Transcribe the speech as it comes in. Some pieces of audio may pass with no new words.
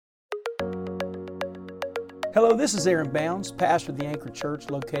Hello, this is Aaron Bounds, pastor of the Anchor Church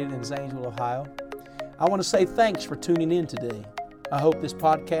located in Zanesville, Ohio. I want to say thanks for tuning in today. I hope this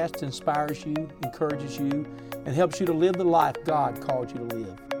podcast inspires you, encourages you, and helps you to live the life God called you to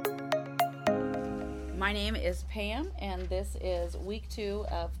live. My name is Pam, and this is week 2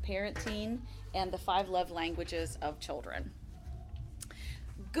 of parenting and the 5 love languages of children.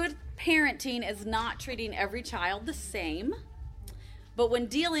 Good parenting is not treating every child the same. But when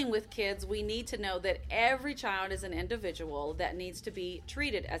dealing with kids, we need to know that every child is an individual that needs to be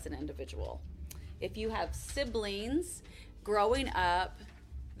treated as an individual. If you have siblings growing up,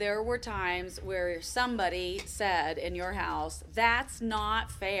 there were times where somebody said in your house, "That's not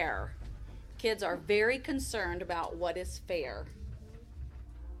fair." Kids are very concerned about what is fair.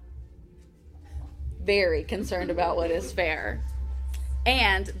 Very concerned about what is fair.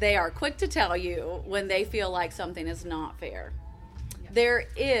 And they are quick to tell you when they feel like something is not fair. There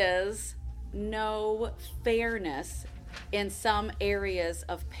is no fairness in some areas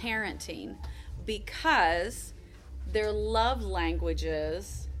of parenting because their love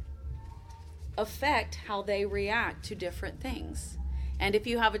languages affect how they react to different things. And if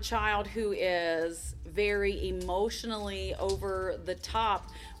you have a child who is very emotionally over the top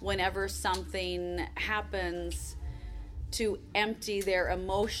whenever something happens to empty their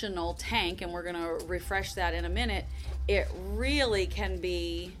emotional tank, and we're going to refresh that in a minute, it really can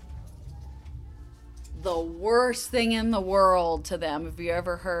be the worst thing in the world to them. Have you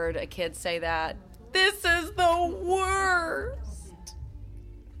ever heard a kid say that? This is the worst.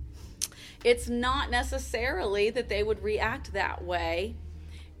 It's not necessarily that they would react that way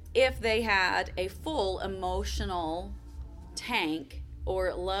if they had a full emotional tank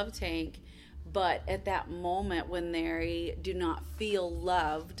or love tank, but at that moment when they do not feel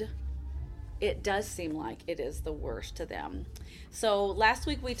loved, it does seem like it is the worst to them. So last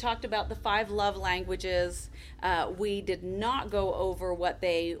week we talked about the 5 love languages. We did not go over what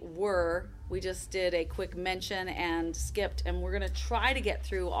they were. We just did a quick mention and skipped, and we're going to try to get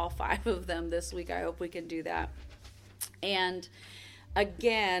through all 5 of them this week. I hope we can do that. And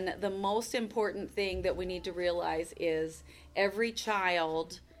again, the most important thing that we need to realize is every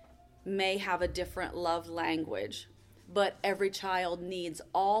child may have a different love language, but every child needs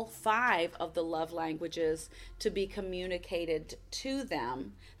all 5 of the love languages to be communicated to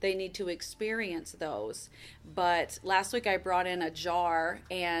them. They need to experience those. But last week I brought in a jar,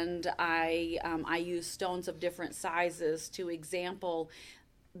 and I used stones of different sizes to example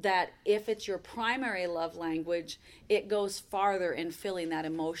that if it's your primary love language, it goes farther in filling that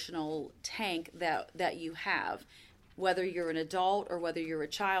emotional tank that you have. Whether you're an adult or whether you're a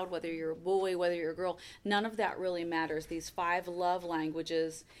child, whether you're a boy, whether you're a girl, none of that really matters. These 5 love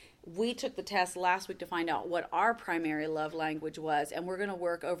languages, we took the test last week to find out what our primary love language was, and we're going to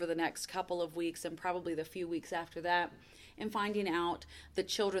work over the next couple of weeks and probably the few weeks after that in finding out the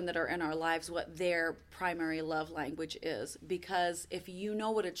children that are in our lives what their primary love language is. Because if you know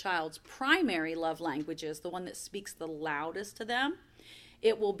what a child's primary love language is, the one that speaks the loudest to them,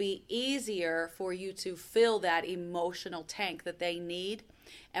 it will be easier for you to fill that emotional tank that they need.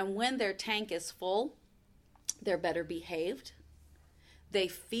 And when their tank is full, they're better behaved. They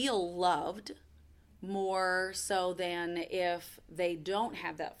feel loved more so than if they don't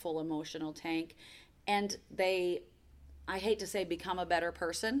have that full emotional tank. And they, I hate to say become a better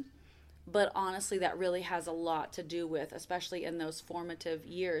person, but honestly that really has a lot to do with, especially in those formative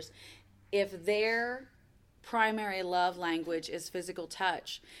years. If they're primary love language is physical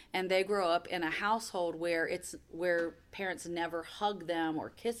touch, and they grow up in a household where parents never hug them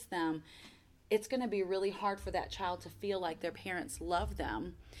or kiss them, it's going to be really hard for that child to feel like their parents love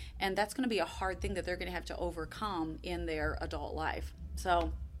them, and that's going to be a hard thing that they're going to have to overcome in their adult life.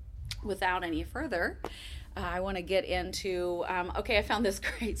 So without any further, I want to get into I found this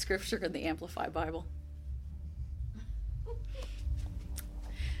great scripture in the Amplified Bible.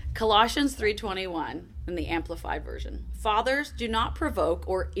 Colossians 3:21 in the Amplified Version. Fathers, do not provoke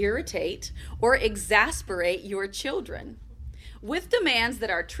or irritate or exasperate your children with demands that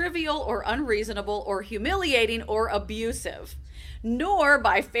are trivial or unreasonable or humiliating or abusive, nor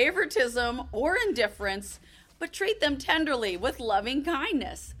by favoritism or indifference, but treat them tenderly with loving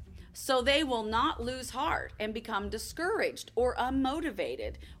kindness, so they will not lose heart and become discouraged or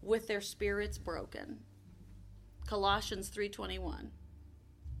unmotivated with their spirits broken. Colossians 3:21.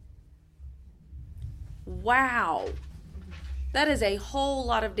 Wow, that is a whole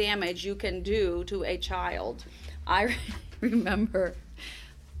lot of damage you can do to a child. I remember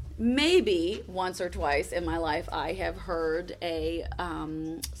maybe once or twice in my life I have heard a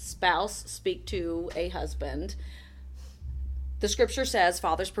spouse speak to a husband. The scripture says,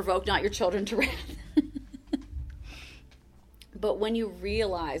 fathers, provoke not your children to wrath. But when you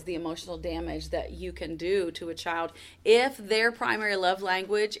realize the emotional damage that you can do to a child, if their primary love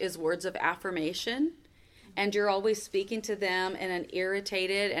language is words of affirmation, and you're always speaking to them in an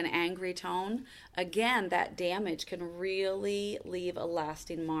irritated and angry tone, again, that damage can really leave a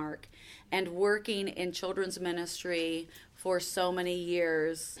lasting mark. And working in children's ministry for so many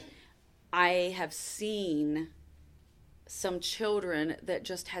years, I have seen some children that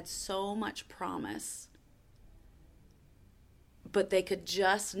just had so much promise, but they could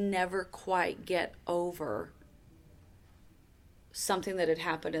just never quite get over something that had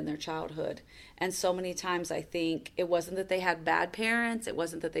happened in their childhood. And so many times I think it wasn't that they had bad parents. It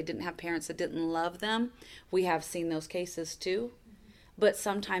wasn't that they didn't have parents that didn't love them. We have seen those cases too. But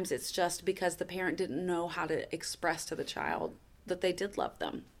sometimes it's just because the parent didn't know how to express to the child that they did love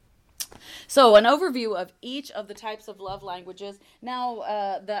them. So an overview of each of the types of love languages. Now,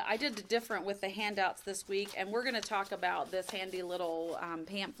 I did different with the handouts this week, and we're going to talk about this handy little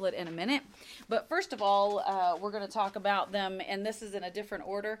pamphlet in a minute. But first of all, we're going to talk about them, and this is in a different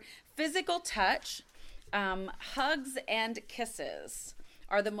order. Physical touch, hugs, and kisses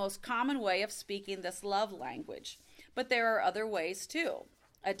are the most common way of speaking this love language. But there are other ways too.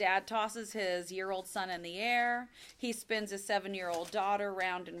 A dad tosses his year-old son in the air. He spins his 7-year-old daughter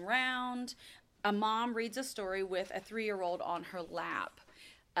round and round. A mom reads a story with a 3-year-old on her lap.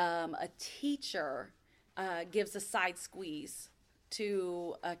 A teacher gives a side squeeze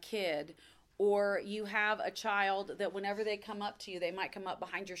to a kid. Or you have a child that whenever they come up to you, they might come up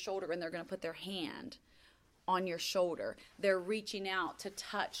behind your shoulder and they're going to put their hand on your shoulder. They're reaching out to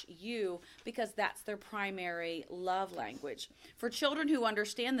touch you because that's their primary love language. For children who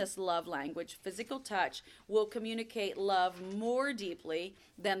understand this love language, physical touch will communicate love more deeply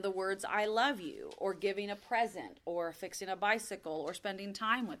than the words "I love you" or giving a present or fixing a bicycle or spending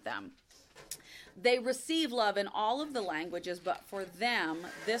time with them. They receive love in all of the languages, but for them,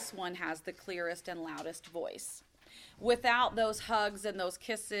 this one has the clearest and loudest voice. Without those hugs and those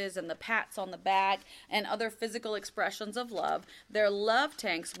kisses and the pats on the back and other physical expressions of love, their love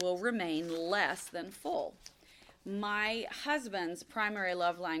tanks will remain less than full. My husband's primary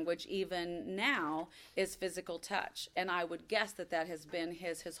love language, even now, is physical touch. And I would guess that that has been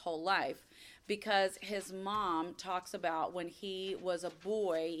his whole life, because his mom talks about when he was a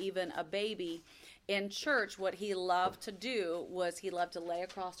boy, even a baby, in church, what he loved to do was he loved to lay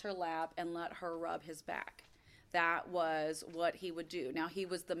across her lap and let her rub his back. That was what he would do. Now, he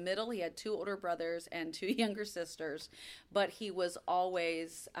was the middle. He had 2 older brothers and 2 younger sisters, but he was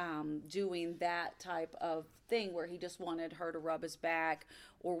always doing that type of thing where he just wanted her to rub his back,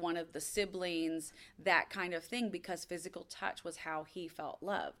 or one of the siblings, that kind of thing, because physical touch was how he felt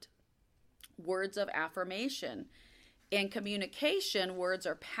loved. Words of affirmation. In communication, words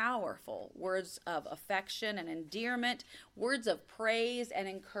are powerful. Words of affection and endearment, words of praise and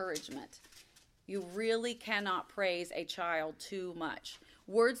encouragement. You really cannot praise a child too much.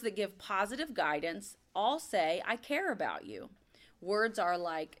 Words that give positive guidance all say, "I care about you." Words are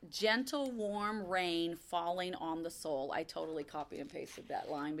like gentle, warm rain falling on the soul. I totally copied and pasted that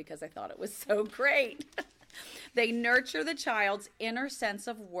line because I thought it was so great. They nurture the child's inner sense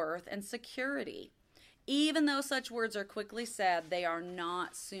of worth and security. Even though such words are quickly said, they are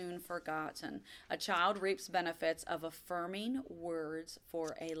not soon forgotten. A child reaps benefits of affirming words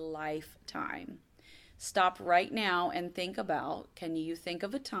for a lifetime. Stop right now and think about, can you think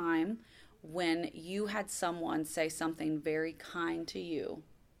of a time when you had someone say something very kind to you?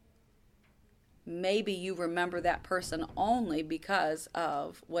 Maybe you remember that person only because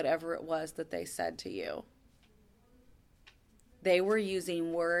of whatever it was that they said to you. They were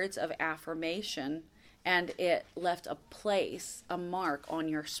using words of affirmation, and it left a place, a mark on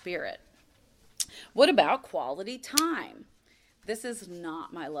your spirit. What about quality time? This is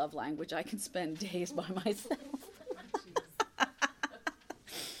not my love language. I can spend days by myself.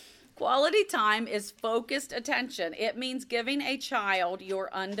 Quality time is focused attention. It means giving a child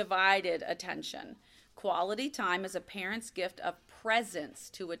your undivided attention. Quality time is a parent's gift of presence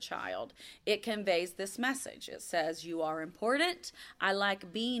to a child. It conveys this message. It says, "You are important. I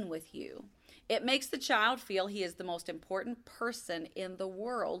like being with you." It makes the child feel he is the most important person in the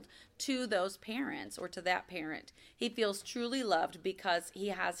world to those parents or to that parent. He feels truly loved because he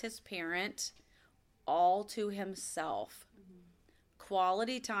has his parent all to himself.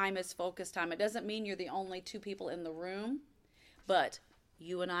 Quality time is focused time. It doesn't mean you're the only 2 people in the room, but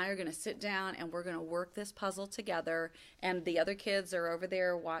you and I are going to sit down and we're going to work this puzzle together, and the other kids are over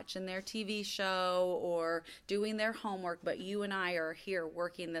there watching their TV show or doing their homework, but you and I are here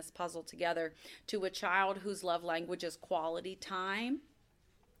working this puzzle together. To a child whose love language is quality time,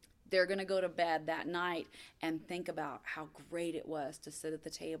 They're going to go to bed that night and think about how great it was to sit at the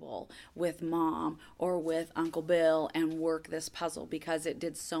table with mom or with Uncle Bill and work this puzzle, because it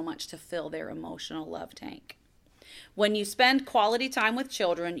did so much to fill their emotional love tank. When you spend quality time with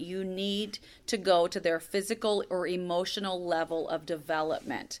children, you need to go to their physical or emotional level of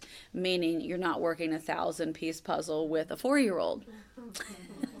development, meaning you're not working a 1,000-piece puzzle with a 4-year-old.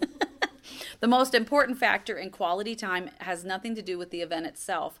 The most important factor in quality time has nothing to do with the event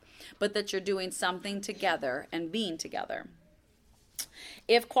itself, but that you're doing something together and being together.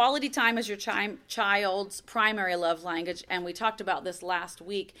 If quality time is your child's primary love language, and we talked about this last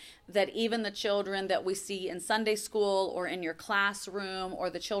week, that even the children that we see in Sunday school or in your classroom,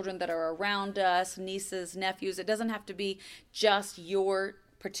 or the children that are around us, nieces, nephews, it doesn't have to be just your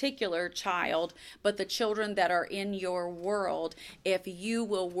particular child, but the children that are in your world, if you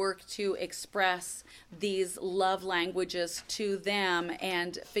will work to express these love languages to them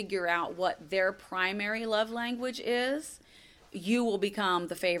and figure out what their primary love language is, you will become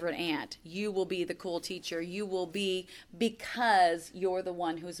the favorite aunt. You will be the cool teacher. You will be, because you're the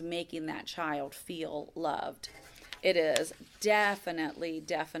one who's making that child feel loved. It is definitely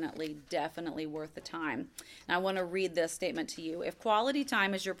worth the time. And I want to read this statement to you. If quality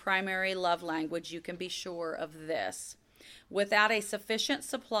time is your primary love language, you can be sure of this. Without a sufficient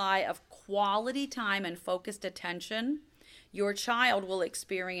supply of quality time and focused attention, your child will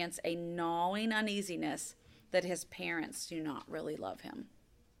experience a gnawing uneasiness that his parents do not really love him.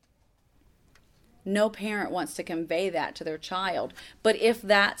 No parent wants to convey that to their child. But if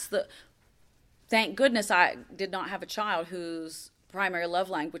that's thank goodness I did not have a child whose primary love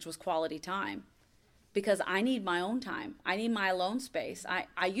language was quality time, because I need my own time. I need my alone space.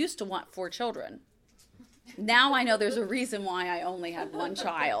 I used to want 4 children. Now I know there's a reason why I only had 1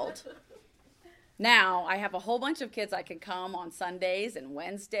 child. Now I have a whole bunch of kids I can come on Sundays and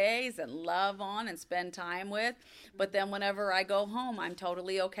Wednesdays and love on and spend time with. But then whenever I go home, I'm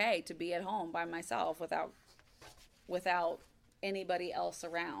totally okay to be at home by myself without anybody else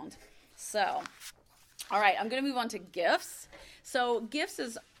around. So, all right, I'm going to move on to gifts. So gifts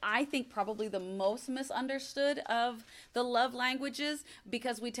is, I think, probably the most misunderstood of the love languages,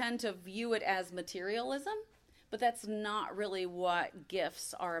 because we tend to view it as materialism, but that's not really what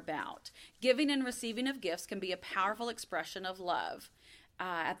gifts are about. Giving and receiving of gifts can be a powerful expression of love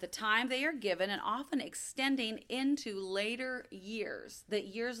at the time they are given, and often extending into later years, that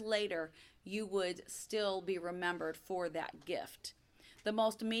years later you would still be remembered for that gift. The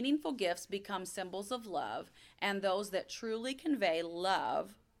most meaningful gifts become symbols of love, and those that truly convey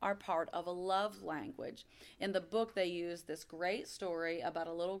love are part of a love language. In the book, they use this great story about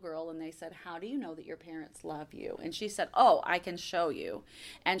a little girl, and they said, how do you know that your parents love you? And she said, oh, I can show you.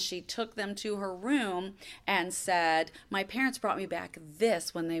 And she took them to her room and said, my parents brought me back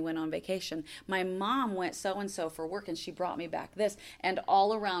this when they went on vacation. My mom went so-and-so for work, and she brought me back this. And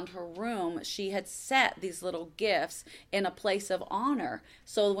all around her room, she had set these little gifts in a place of honor.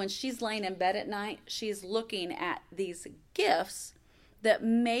 So when she's laying in bed at night, she's looking at these gifts that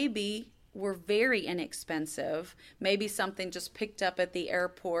maybe were very inexpensive, maybe something just picked up at the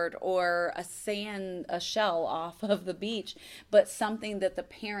airport, or a shell off of the beach, but something that the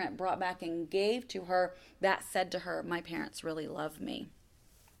parent brought back and gave to her that said to her, my parents really love me.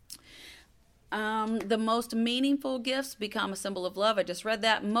 The most meaningful gifts become a symbol of love. I just read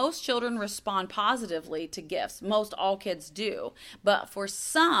that. Most children respond positively to gifts. Most all kids do. But for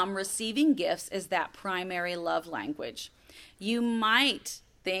some, receiving gifts is that primary love language. You might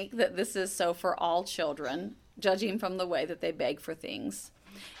think that this is so for all children, judging from the way that they beg for things.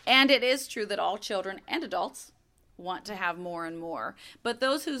 And it is true that all children and adults want to have more and more. But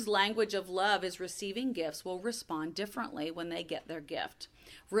those whose language of love is receiving gifts will respond differently when they get their gift.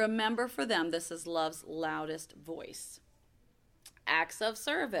 Remember, for them, this is love's loudest voice. Acts of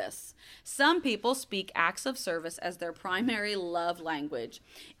service. Some people speak acts of service as their primary love language.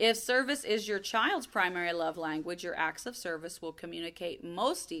 If service is your child's primary love language, your acts of service will communicate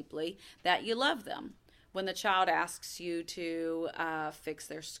most deeply that you love them. When the child asks you to fix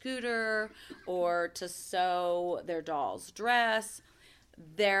their scooter or to sew their doll's dress,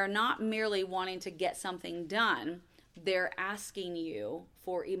 they're not merely wanting to get something done. They're asking you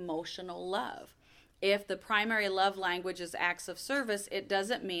for emotional love. If the primary love language is acts of service, it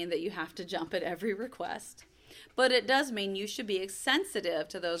doesn't mean that you have to jump at every request. But it does mean you should be sensitive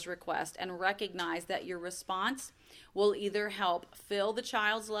to those requests and recognize that your response will either help fill the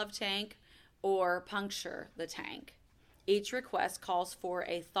child's love tank or puncture the tank. Each request calls for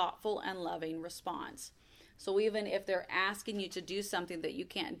a thoughtful and loving response. So even if they're asking you to do something that you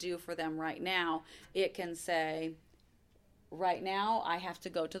can't do for them right now, it can say, right now I have to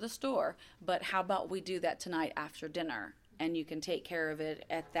go to the store, but how about we do that tonight after dinner? And you can take care of it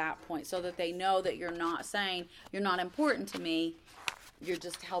at that point so that they know that you're not saying you're not important to me. You're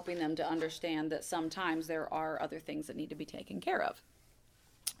just helping them to understand that sometimes there are other things that need to be taken care of.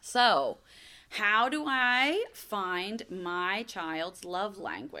 So, how do I find my child's love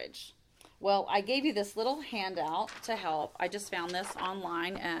language? Well, I gave you this little handout to help. I just found this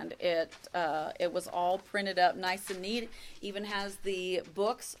online, and it was all printed up nice and neat. Even has the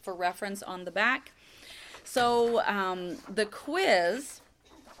books for reference on the back. So the quiz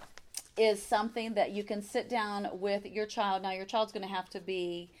is something that you can sit down with your child. Now, your child's going to have to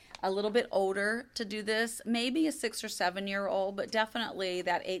be a little bit older to do this, maybe a 6 or 7 year old, but definitely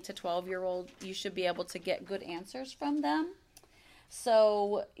that 8 to 12-year-old, you should be able to get good answers from them.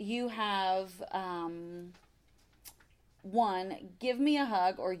 So you have one, give me a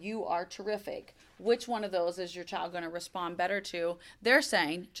hug, or you are terrific. Which one of those is your child going to respond better to? They're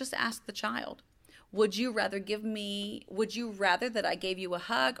saying, just ask the child. Would you rather that I gave you a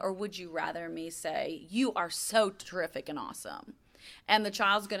hug, or would you rather me say, you are so terrific and awesome? And the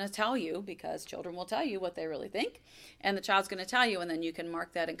child's going to tell you, because children will tell you what they really think. And the child's going to tell you, and then you can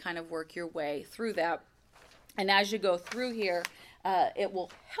mark that and kind of work your way through that. And as you go through here, it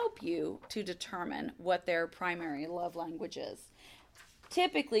will help you to determine what their primary love language is.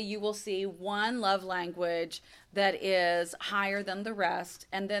 Typically, you will see one love language that is higher than the rest,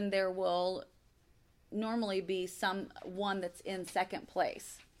 and then there will normally be one that's in second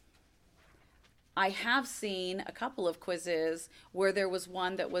place. I have seen a couple of quizzes where there was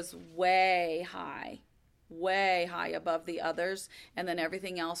one that was way high above the others, and then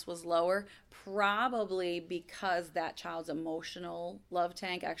everything else was lower, probably because that child's emotional love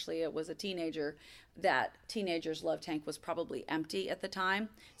tank, actually it was a teenager, that teenager's love tank was probably empty at the time.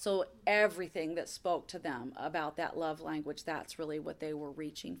 So everything that spoke to them about that love language, that's really what they were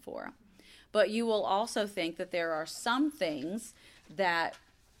reaching for. But you will also think that there are some things that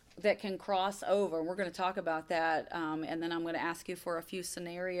can cross over. We're going to talk about that, and then I'm going to ask you for a few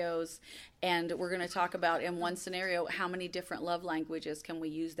scenarios, and we're going to talk about, in one scenario, how many different love languages can we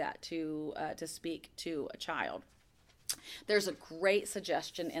use that to speak to a child. There's a great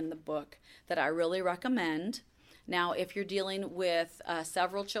suggestion in the book that I really recommend. Now, if you're dealing with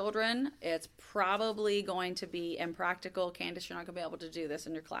several children, it's probably going to be impractical. Candace, you're not going to be able to do this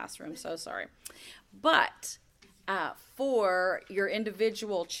in your classroom, so sorry. But for your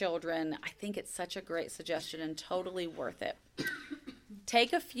individual children, I think it's such a great suggestion and totally worth it.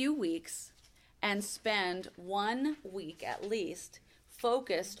 Take a few weeks and spend 1 week at least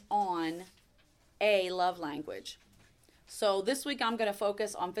focused on a love language. So this week I'm going to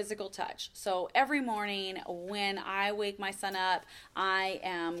focus on physical touch. So every morning when I wake my son up,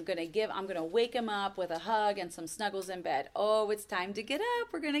 I'm going to wake him up with a hug and some snuggles in bed. Oh, it's time to get up.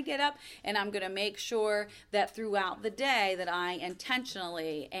 We're going to get up. And I'm going to make sure that throughout the day that I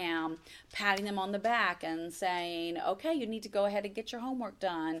intentionally am patting them on the back and saying, okay, you need to go ahead and get your homework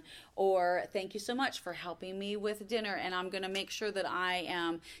done. Or thank you so much for helping me with dinner. And I'm going to make sure that I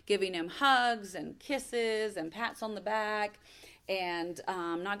am giving him hugs and kisses and pats on the back. And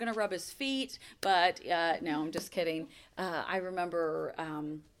I'm not going to rub his feet, but no, I'm just kidding. I remember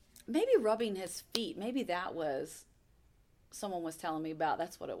maybe rubbing his feet. Maybe that was someone was telling me about.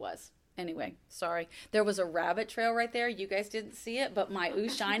 That's what it was. Anyway, sorry. There was a rabbit trail right there. You guys didn't see it, but my Ooh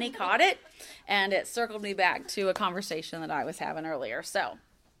Shiny caught it, and it circled me back to a conversation that I was having earlier. So,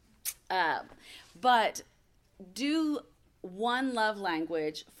 but do one love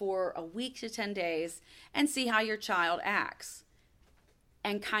language for a week to 10 days and see how your child acts,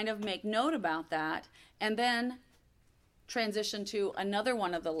 and kind of make note about that, and then transition to another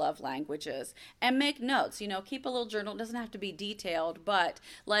one of the love languages and make notes. Keep a little journal. It doesn't have to be detailed, but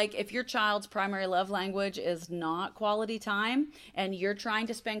like if your child's primary love language is not quality time and you're trying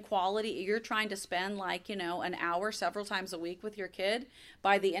to spend like, an hour several times a week with your kid,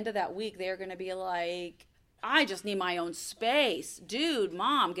 by the end of that week, they're going to be like, I just need my own space. Dude,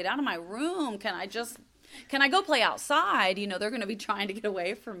 mom, get out of my room. Can I go play outside? They're going to be trying to get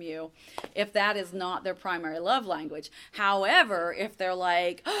away from you if that is not their primary love language. However, if they're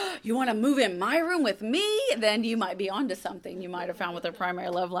like, oh, you want to move in my room with me? Then you might be onto something. You might have found what their primary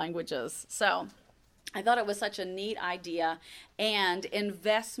love language is. So I thought it was such a neat idea, and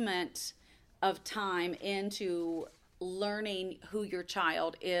investment of time into learning who your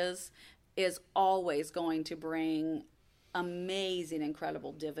child is always going to bring amazing,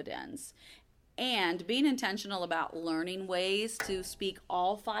 incredible dividends. And being intentional about learning ways to speak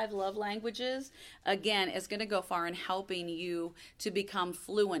all 5 love languages, again, is going to go far in helping you to become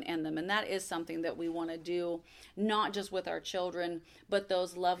fluent in them. And that is something that we want to do, not just with our children, but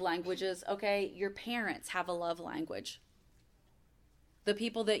those love languages. Okay, your parents have a love language. The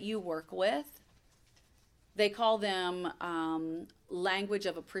people that you work with, they call them language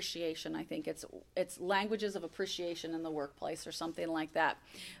of appreciation. I think it's languages of appreciation in the workplace or something like that.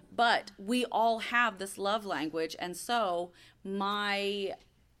 But we all have this love language, and so my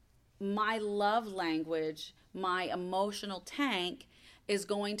love language, my emotional tank is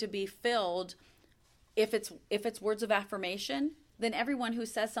going to be filled. If it's words of affirmation, then everyone who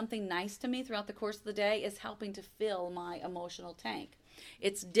says something nice to me throughout the course of the day is helping to fill my emotional tank.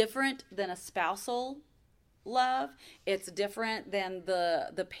 It's different than a spousal love. It's different than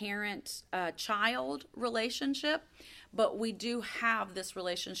the parent child relationship, but we do have this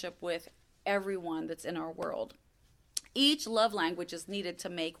relationship with everyone that's in our world. Each love language is needed to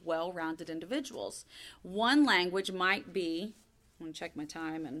make well-rounded individuals. One language might be, I'm going to check my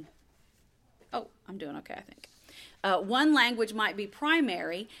time and, I'm doing okay, I think. One language might be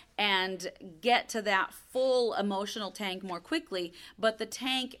primary and get to that full emotional tank more quickly, but the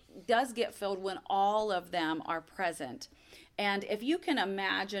tank does get filled when all of them are present. And if you can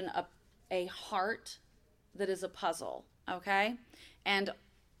imagine a heart that is a puzzle, okay? And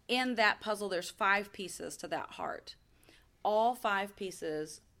in that puzzle, there's 5 pieces to that heart. All 5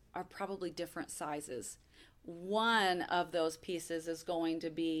 pieces are probably different sizes. One of those pieces is going to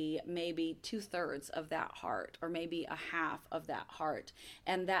be maybe 2/3 of that heart, or maybe a half of that heart,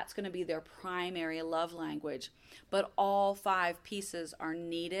 and that's going to be their primary love language. But all 5 pieces are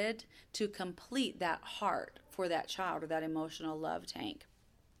needed to complete that heart for that child or that emotional love tank.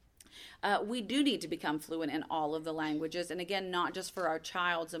 We do need to become fluent in all of the languages, and again, not just for our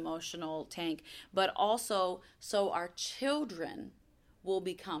child's emotional tank, but also so our children will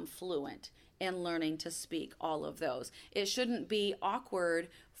become fluent in learning to speak all of those. It shouldn't be awkward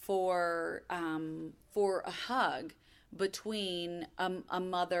for a hug between a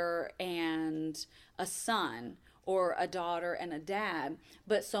mother and a son, or a daughter and a dad.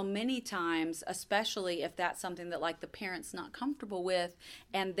 But so many times, especially if that's something that like the parent's not comfortable with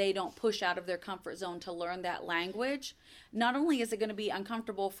and they don't push out of their comfort zone to learn that language, not only is it going to be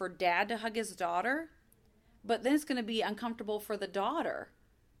uncomfortable for dad to hug his daughter, but then it's going to be uncomfortable for the daughter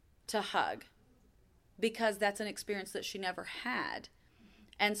to hug, because that's an experience that she never had.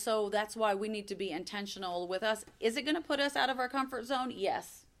 And so that's why we need to be intentional with us. Is it going to put us out of our comfort zone?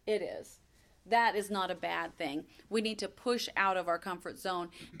 Yes, it is. That is not a bad thing. We need to push out of our comfort zone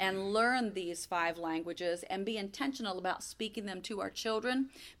and learn these 5 languages and be intentional about speaking them to our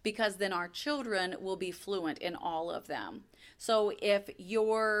children, because then our children will be fluent in all of them. So if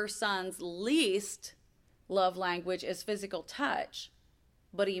your son's least love language is physical touch,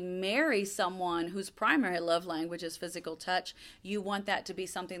 but he marries someone whose primary love language is physical touch, you want that to be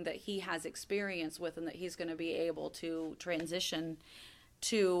something that he has experience with and that he's going to be able to transition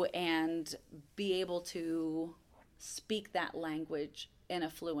to and be able to speak that language in a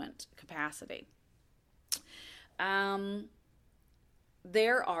fluent capacity.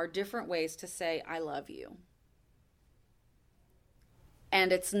 There are different ways to say I love you.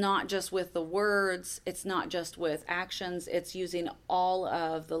 And it's not just with the words, it's not just with actions, it's using all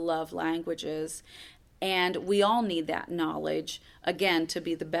of the love languages. And we all need that knowledge, again, to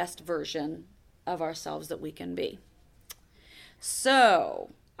be the best version of ourselves that we can be. So,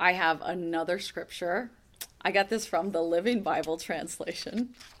 I have another scripture. I got this from the Living Bible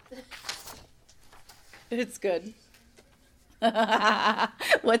translation. It's good.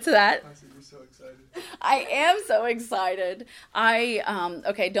 What's that? I see you're so excited. I am so excited.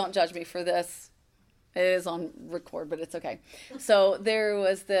 Okay, don't judge me for this. It is on record, but it's okay. So there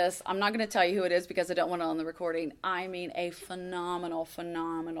was this, I'm not going to tell you who it is because I don't want it on the recording. I mean, a phenomenal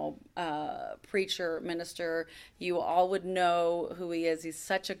preacher, minister. You all would know who he is. He's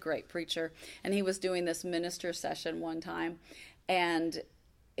such a great preacher. And he was doing this minister session one time, and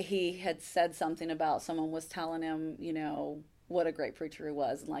he had said something about someone was telling him, what a great preacher he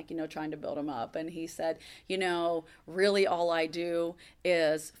was, and trying to build him up. And he said, really all I do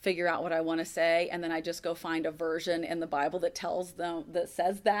is figure out what I want to say, and then I just go find a version in the Bible that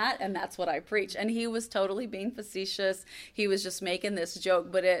says that, and that's what I preach. And he was totally being facetious. He was just making this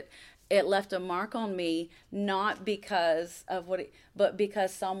joke, but it left a mark on me, not because of but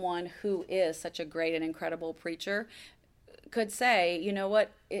because someone who is such a great and incredible preacher could say, you know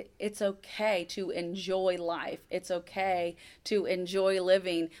what, it's okay to enjoy life. It's okay to enjoy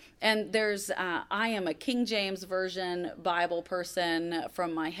living. And I am a King James Version Bible person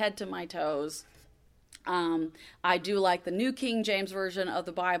from my head to my toes. I do like the New King James Version of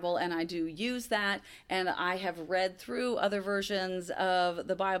the Bible, and I do use that, and I have read through other versions of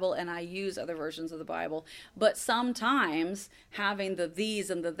the Bible, and I use other versions of the Bible. But sometimes having the these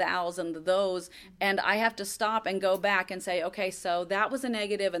and the thous and the those, and I have to stop and go back and say, okay, so that was a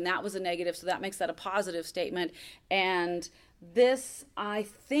negative and that was a negative, so that makes that a positive statement. And this, I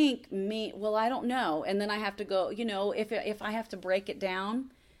think, I don't know. And then I have to go, if I have to break it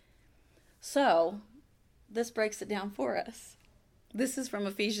down. So this breaks it down for us. This is from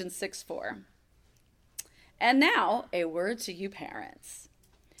Ephesians 6:4. And now, a word to you parents.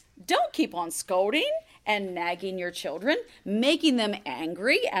 Don't keep on scolding and nagging your children, making them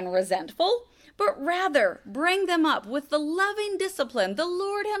angry and resentful, but rather bring them up with the loving discipline the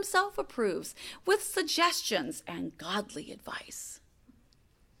Lord himself approves, with suggestions and godly advice.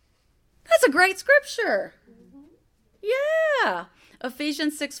 That's a great scripture. Yeah.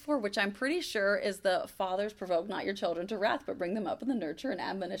 Ephesians 6:4, which I'm pretty sure is the fathers provoke not your children to wrath, but bring them up in the nurture and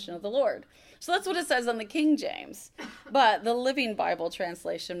admonition of the Lord. So that's what it says on the King James. But the Living Bible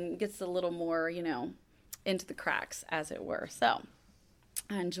translation gets a little more, into the cracks, as it were. So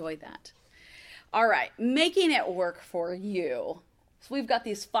I enjoy that. All right, making it work for you. So we've got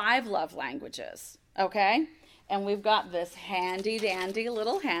these 5 love languages, okay? And we've got this handy dandy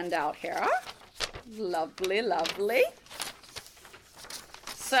little handout here. Lovely, lovely.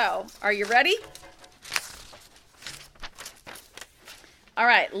 So, are you ready? All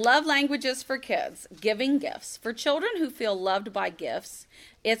right, love languages for kids. Giving gifts. For children who feel loved by gifts,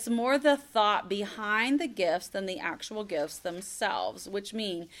 it's more the thought behind the gifts than the actual gifts themselves, which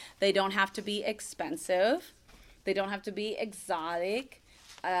mean they don't have to be expensive. They don't have to be exotic.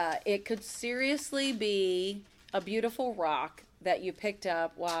 It could seriously be a beautiful rock that you picked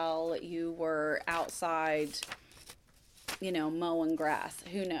up while you were outside, mowing grass.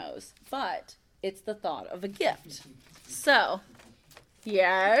 Who knows? But it's the thought of a gift. So,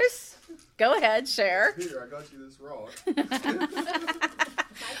 yes. Go ahead, share. Here, I got you this rock. My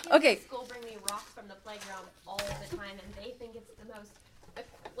Okay. kids at school bring me rocks from the playground all the time, and they think it's the most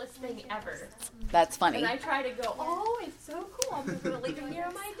coolest thing ever. That's funny. And I try to go, oh, it's so cool. I'm just going to leave it here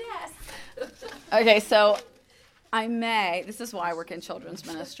on my desk. Okay, so this is why I work in children's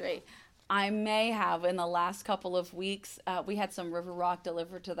ministry. I may have, in the last couple of weeks, we had some river rock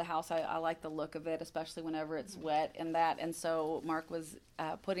delivered to the house. I like the look of it, especially whenever it's wet and that. And so Mark was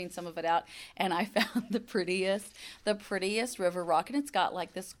putting some of it out, and I found the prettiest river rock. And it's got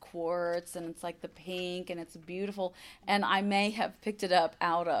like this quartz, and it's like the pink, and it's beautiful. And I may have picked it up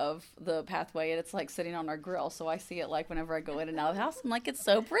out of the pathway, and it's like sitting on our grill. So I see it like whenever I go in and out of the house. I'm like, it's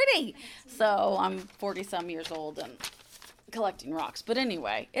so pretty. So I'm 40-some years old, and collecting rocks. But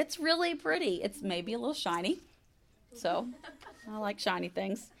anyway, it's really pretty. It's maybe a little shiny. So I like shiny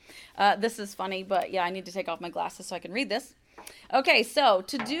things. This is funny, but yeah, I need to take off my glasses so I can read this. Okay, so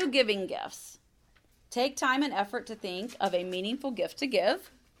to do giving gifts, take time and effort to think of a meaningful gift to give.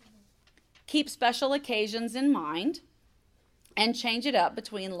 Keep special occasions in mind and change it up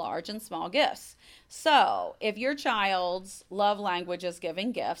between large and small gifts. So if your child's love language is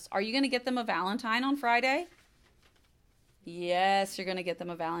giving gifts, are you going to get them a Valentine on Friday? Yes, you're going to get them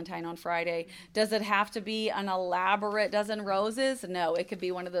a Valentine on Friday. Does it have to be an elaborate dozen roses? No, it could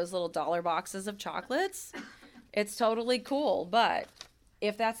be one of those little dollar boxes of chocolates. It's totally cool. But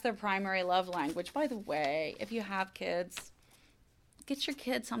if that's their primary love language, by the way, if you have kids, get your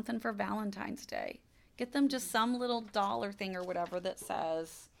kids something for Valentine's Day. Get them just some little dollar thing or whatever that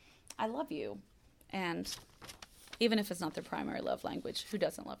says, I love you. And even if it's not their primary love language, who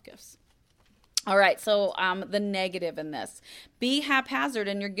doesn't love gifts? All right, so the negative in this. Be haphazard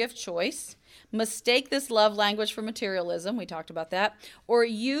in your gift choice. Mistake this love language for materialism. We talked about that. Or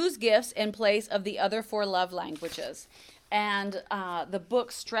use gifts in place of the other 4 love languages. And the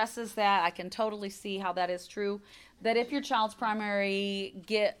book stresses that. I can totally see how that is true. That if your child's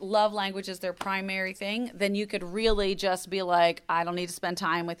love language is their primary thing, then you could really just be like, I don't need to spend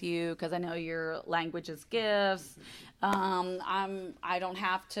time with you because I know your language is gifts. I don't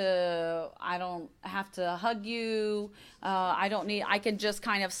have to hug you. I can just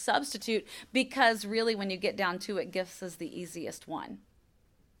kind of substitute, because really when you get down to it, gifts is the easiest one.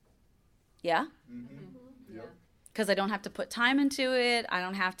 Yeah? Mm-hmm. Yep. Because I don't have to put time into it. I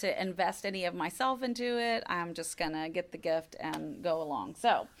don't have to invest any of myself into it. I'm just going to get the gift and go along.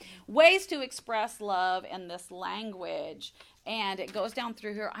 So, ways to express love in this language. And it goes down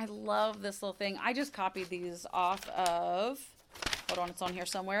through here. I love this little thing. I just copied these off of, hold on, it's on here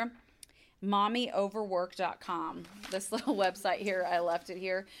somewhere, mommyoverwork.com. This little website here, I left it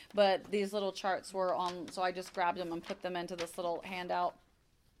here. But these little charts were on, so I just grabbed them and put them into this little handout.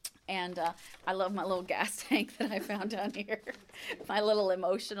 And I love my little gas tank that I found down here. My little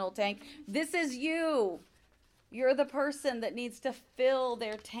emotional tank. This is you. You're the person that needs to fill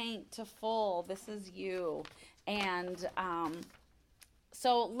their tank to full. This is you. And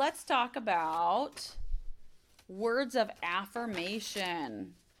so let's talk about words of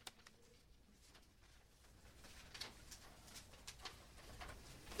affirmation.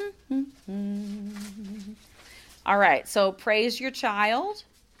 All right, so praise your child.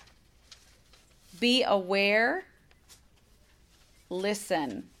 Be aware.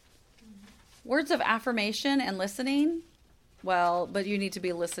 Listen. Words of affirmation and listening. Well, but you need to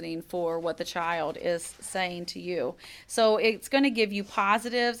be listening for what the child is saying to you. So it's going to give you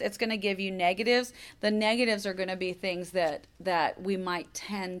positives. It's going to give you negatives. The negatives are going to be things that we might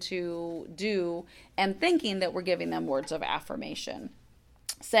tend to do and thinking that we're giving them words of affirmation.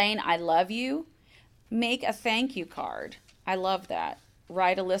 Saying, I love you. Make a thank you card. I love that.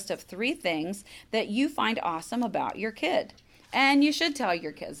 Write a list of 3 things that you find awesome about your kid. And you should tell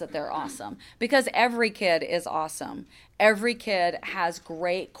your kids that they're awesome, because every kid is awesome. Every kid has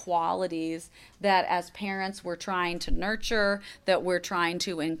great qualities that as parents we're trying to nurture, that we're trying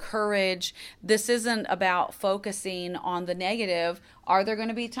to encourage. This isn't about focusing on the negative. Are there going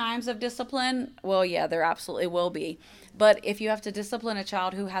to be times of discipline? Well, yeah, there absolutely will be. But if you have to discipline a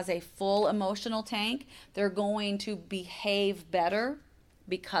child who has a full emotional tank, they're going to behave better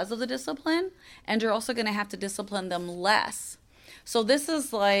because of the discipline, and you're also going to have to discipline them less. So this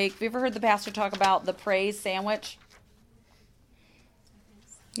is like, have you ever heard the pastor talk about the praise sandwich?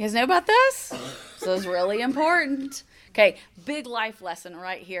 You guys know about this? So it's really important. Okay, big life lesson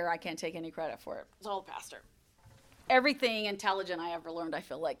right here. I can't take any credit for it. It's all the pastor. Everything intelligent I ever learned, I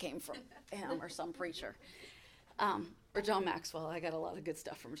feel like, came from him or some preacher. Or John Maxwell. I got a lot of good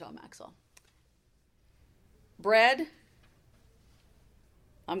stuff from John Maxwell. Bread.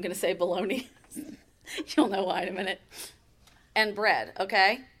 I'm going to say bologna. You'll know why in a minute. And bread,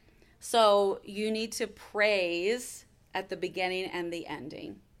 okay? So you need to praise at the beginning and the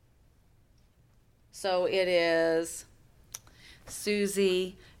ending. So it is,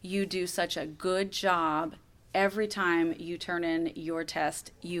 Susie, you do such a good job. Every time you turn in your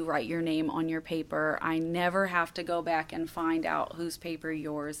test, you write your name on your paper. I never have to go back and find out whose paper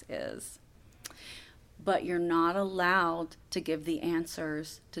yours is. But you're not allowed to give the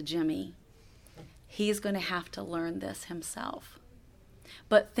answers to Jimmy. He's going to have to learn this himself.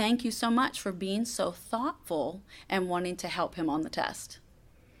 But thank you so much for being so thoughtful and wanting to help him on the test.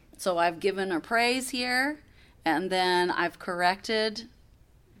 So I've given her praise here, and then I've corrected,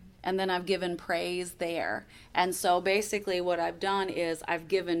 and then I've given praise there. And so basically what I've done is I've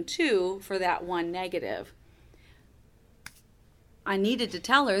given 2 for that 1 negative. I needed to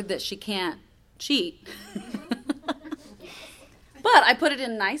tell her that she can't cheat. But I put it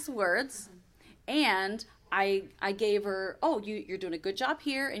in nice words. And I gave her, you're doing a good job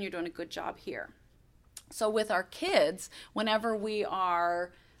here, and you're doing a good job here. So with our kids, whenever we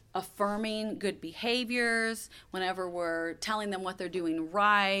are affirming good behaviors, whenever we're telling them what they're doing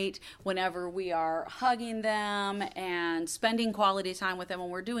right, whenever we are hugging them and spending quality time with them, when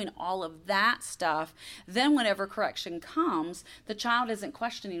we're doing all of that stuff, then whenever correction comes, the child isn't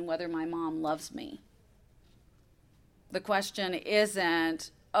questioning whether my mom loves me. The question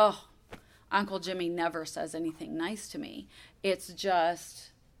isn't, Uncle Jimmy never says anything nice to me. It's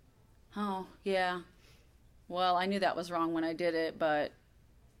just, oh, yeah, well, I knew that was wrong when I did it, but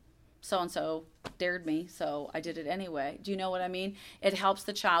so-and-so dared me, so I did it anyway. Do you know what I mean? It helps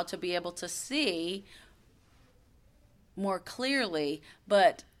the child to be able to see more clearly,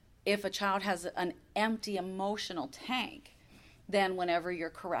 but if a child has an empty emotional tank, then whenever you're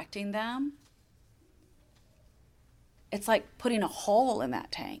correcting them, it's like putting a hole in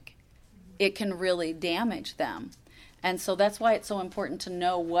that tank. It can really damage them. And so that's why it's so important to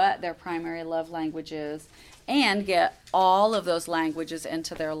know what their primary love language is and get all of those languages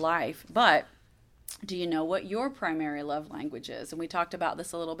into their life. But do you know what your primary love language is? And we talked about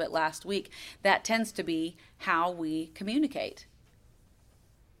this a little bit last week. That tends to be how we communicate.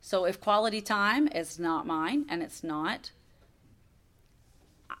 So if quality time is not mine, and it's not,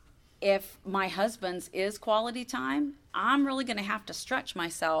 if my husband's is quality time, I'm really going to have to stretch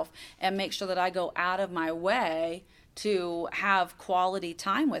myself and make sure that I go out of my way to have quality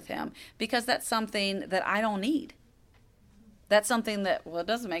time with him, because that's something that I don't need. That's something that, well, it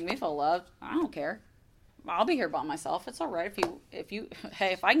doesn't make me feel loved. I don't care. I'll be here by myself. It's all right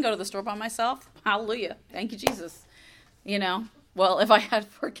if I can go to the store by myself, hallelujah. Thank you, Jesus. You know, well, if I had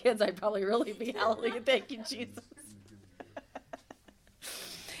 4 kids, I'd probably really be hallelujah. Thank you, Jesus.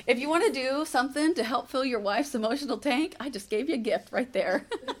 If you want to do something to help fill your wife's emotional tank, I just gave you a gift right there.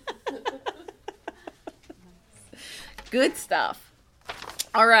 Good stuff.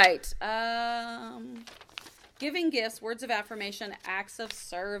 All right. Giving gifts, words of affirmation, acts of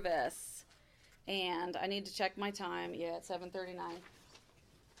service. And I need to check my time. Yeah, it's 7:39.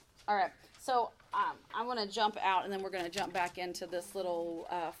 All right. So I want to jump out, and then we're going to jump back into this little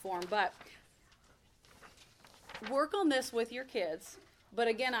form. But work on this with your kids. But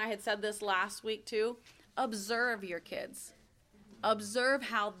again, I had said this last week too. Observe your kids. Observe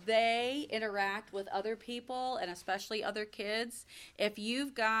how they interact with other people, and especially other kids. If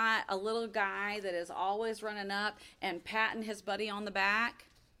you've got a little guy that is always running up and patting his buddy on the back,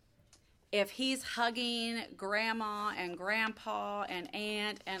 if he's hugging grandma and grandpa and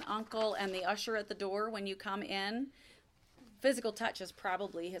aunt and uncle and the usher at the door when you come in, physical touch is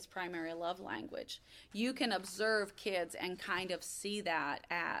probably his primary love language. You can observe kids and kind of see that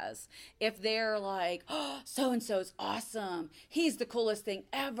as if they're like, oh, so-and-so's awesome. He's the coolest thing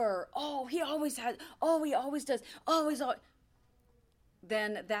ever. Oh, he always has. Oh, he always does. Always.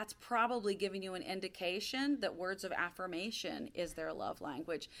 Then that's probably giving you an indication that words of affirmation is their love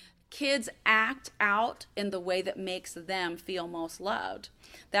language. Kids act out in the way that makes them feel most loved.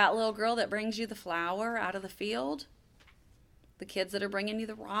 That little girl that brings you the flower out of the field, the kids that are bringing you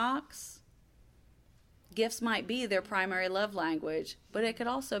the rocks, gifts might be their primary love language, but it could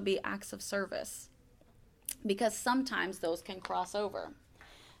also be acts of service, because sometimes those can cross over.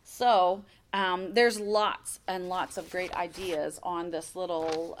 So there's lots and lots of great ideas on this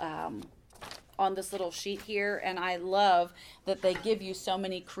little sheet here, and I love that they give you so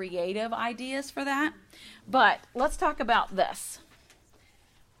many creative ideas for that. But let's talk about this.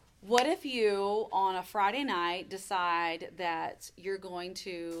 What if you, on a Friday night, decide that we're going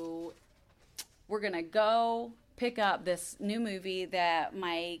to go pick up this new movie that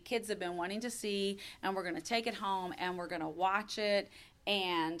my kids have been wanting to see, and we're going to take it home, and we're going to watch it,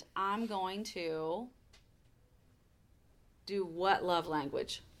 and I'm going to do what love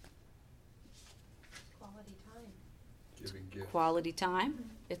language? Quality time. Giving gifts. Quality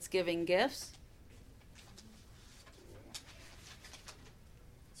time. It's giving gifts.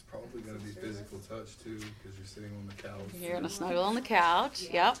 It's probably going to be physical touch too, because you're sitting on the couch. You're going to snuggle on the couch.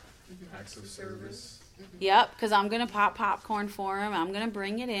 Yep. Acts of service. Yep, because I'm going to pop popcorn for him. I'm going to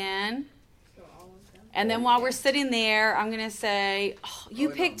bring it in. And then while we're sitting there, I'm going to say, oh,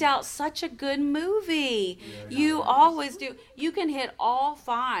 you picked out such a good movie. Yeah, You always do. You can hit all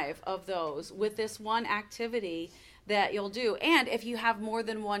 5 of those with this one activity that you'll do. And if you have more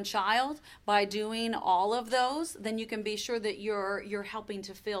than one child, by doing all of those, then you can be sure that you're helping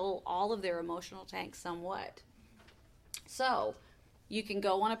to fill all of their emotional tanks somewhat. So you can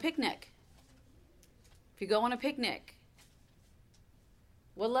go on a picnic. If you go on a picnic,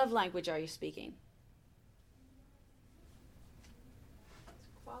 what love language are you speaking?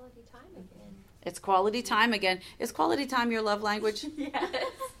 Quality time again. It's quality time again. Is quality time your love language? Yes.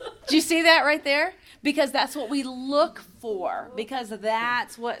 Do you see that right there? Because that's what we look for. Because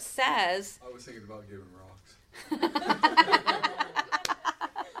that's what says. I was thinking about giving rocks.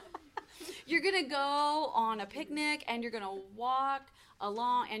 You're gonna go on a picnic and you're gonna walk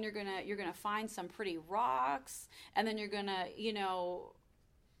along and you're gonna find some pretty rocks, and then you're gonna,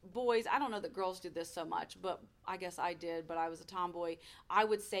 boys, I don't know that girls do this so much, but I guess I did, but I was a tomboy. I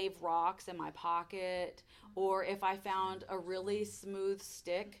would save rocks in my pocket, or if I found a really smooth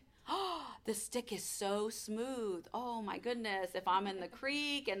stick, oh, the stick is so smooth. Oh my goodness. If I'm in the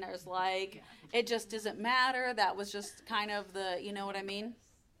creek and there's it just doesn't matter. That was just kind of you know what I mean?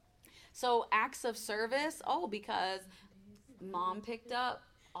 So acts of service, because mom picked up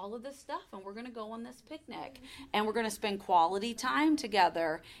all of this stuff and we're going to go on this picnic and we're going to spend quality time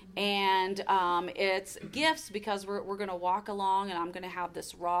together, and it's gifts because we're going to walk along and I'm going to have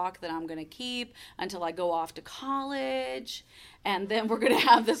this rock that I'm going to keep until I go off to college, and then we're going to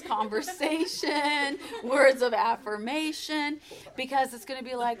have this conversation, words of affirmation, because it's going to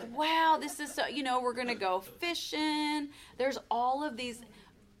be like, wow, this is so, we're going to go fishing. There's all of these,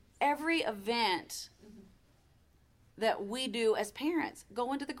 every event that we do as parents,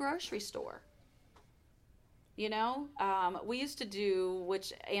 go into the grocery store. We used to do,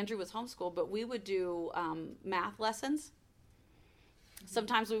 which Andrew was homeschooled, but we would do math lessons.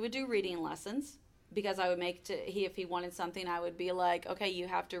 Sometimes we would do reading lessons, because I would if he wanted something, I would be like, okay, you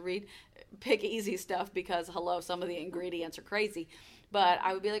have to pick easy stuff because, hello, some of the ingredients are crazy. But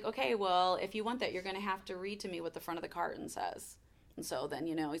I would be like, okay, well, if you want that, you're going to have to read to me what the front of the carton says. And so then,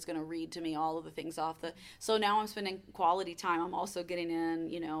 he's going to read to me all of the things so now I'm spending quality time. I'm also getting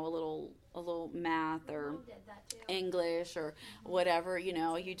in, a little math or English or whatever,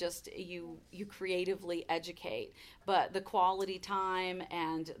 you creatively educate. But the quality time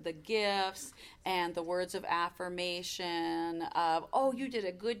and the gifts and the words of affirmation of, oh, you did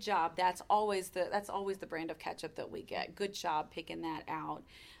a good job. That's always the brand of ketchup that we get. Good job picking that out.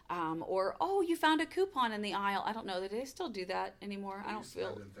 Or, oh, you found a coupon in the aisle. I don't know. Do they still do that anymore? I don't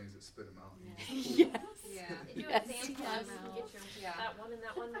feel. Things that spit them out. Yes. Yeah. They do exam clubs and get that one and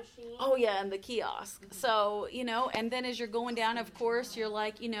that one machine. Oh, yeah, and the kiosk. So, and then as you're going down, of course, you're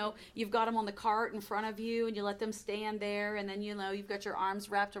like, you've got them on the cart in front of you, and you let them stand there, and then, you've got your arms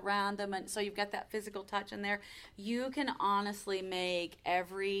wrapped around them, and so you've got that physical touch in there. You can honestly make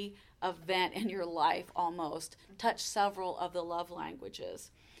every event in your life almost touch several of the love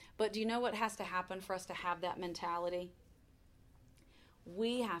languages. But do you know what has to happen for us to have that mentality?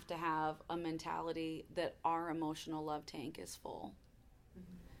 We have to have a mentality that our emotional love tank is full.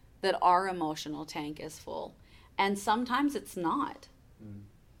 Mm-hmm. That our emotional tank is full. And sometimes it's not. Mm.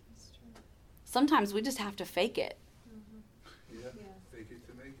 That's true. Sometimes we just have to fake it. Mm-hmm. Yeah, fake it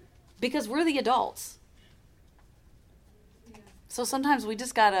to make it. Because we're the adults. Yeah. So sometimes we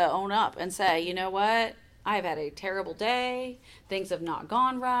just got to own up and say, you know what? I've had a terrible day. Things have not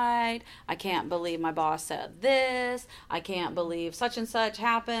gone right. I can't believe my boss said this. I can't believe such and such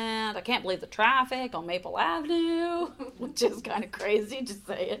happened. I can't believe the traffic on Maple Avenue, which is kind of crazy to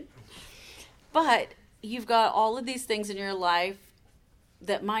say it. But you've got all of these things in your life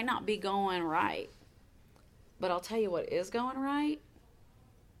that might not be going right. But I'll tell you what is going right.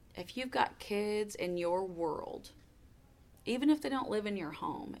 If you've got kids in your world, even if they don't live in your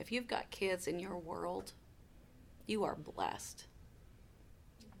home, if you've got kids in your world, you are blessed.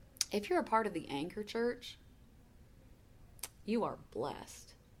 If you're a part of the Anchor Church, you are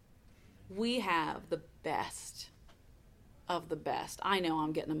blessed. We have the best of the best. I know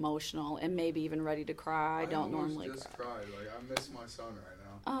I'm getting emotional and maybe even ready to cry. I don't normally cry. I just cried. I miss my son right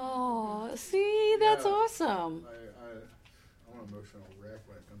now. Oh, see, that's awesome. I'm an emotional wreck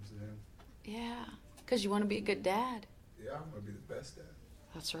when it comes to him. Yeah, because you want to be a good dad. Yeah, I want to be the best dad.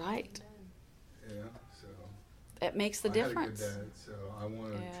 That's right. Yeah, so. It makes the difference. I had a good dad, so I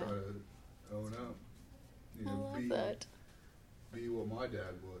want to try to own up. I love that. Be what my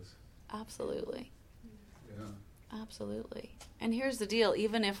dad was. Absolutely. Yeah. Absolutely. And here's the deal.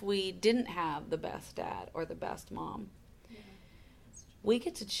 Even if we didn't have the best dad or the best mom, we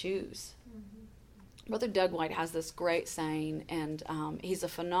get to choose. Mm-hmm. Brother Doug White has this great saying, and he's a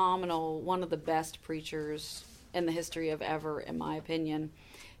phenomenal, one of the best preachers in the history of ever, in my opinion.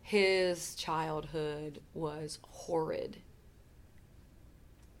 His childhood was horrid.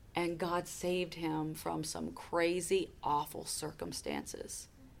 And God saved him from some crazy, awful circumstances.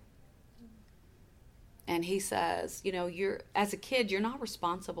 And he says, as a kid, you're not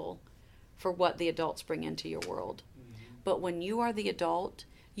responsible for what the adults bring into your world. Mm-hmm. But when you are the adult,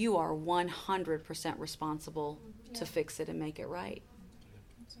 you are 100% responsible to fix it and make it right.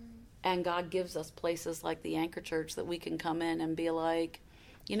 And God gives us places like the Anchor Church that we can come in and be like,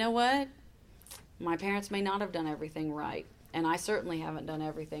 you know what? My parents may not have done everything right, and I certainly haven't done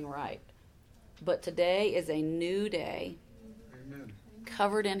everything right. But today is a new day, Amen.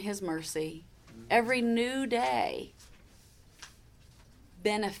 Covered in His mercy. Every new day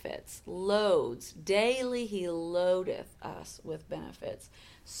benefits, loads. Daily He loadeth us with benefits.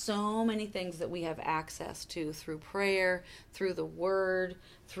 So many things that we have access to through prayer, through the Word,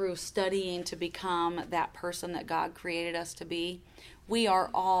 through studying to become that person that God created us to be. We are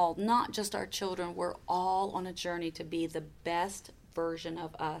all, not just our children, we're all on a journey to be the best version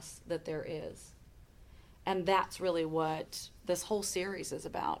of us that there is. And that's really what this whole series is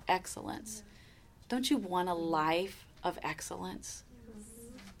about, excellence. Don't you want a life of excellence?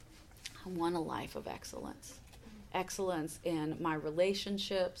 I want a life of excellence. Excellence in my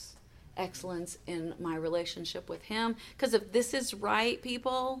relationships, excellence in my relationship with Him. Because if this is right,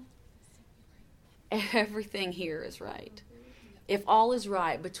 people, everything here is right. If all is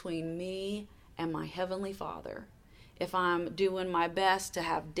right between me and my Heavenly Father, if I'm doing my best to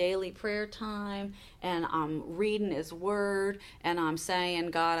have daily prayer time and I'm reading His Word and I'm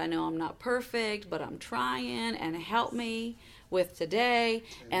saying, God, I know I'm not perfect, but I'm trying and help me with today.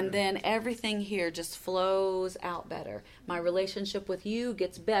 Amen. And then everything here just flows out better. My relationship with you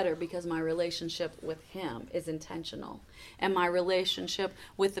gets better because my relationship with Him is intentional. And my relationship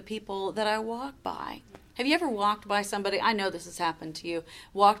with the people that I walk by. Have you ever walked by somebody, I know this has happened to you,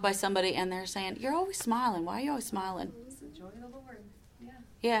 walked by somebody and they're saying, you're always smiling. Why are you always smiling? It's the joy of the Lord.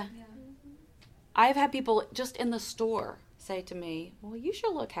 Yeah. I've had people just in the store say to me, well, you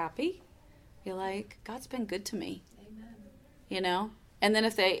sure look happy. You're like, God's been good to me. Amen. You know? And then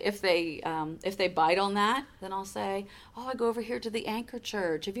if they bite on that, then I'll say, oh, I go over here to the Anchor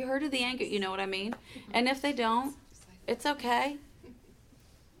Church. Have you heard of the Anchor? You know what I mean? And if they don't, it's okay.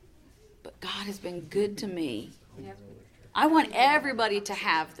 But God has been good to me. I want everybody to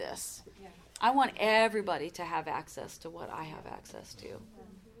have this. I want everybody to have access to what I have access to.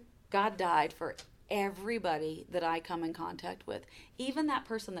 God died for everybody that I come in contact with, even that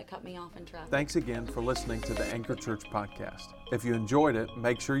person that cut me off in traffic. Thanks again for listening to the Anchor Church podcast. If you enjoyed it,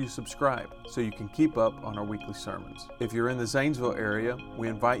 make sure you subscribe so you can keep up on our weekly sermons. If you're in the Zanesville area, we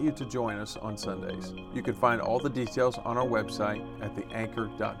invite you to join us on Sundays. You can find all the details on our website at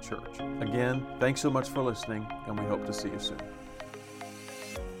theanchor.church. Again, thanks so much for listening, and we hope to see you soon.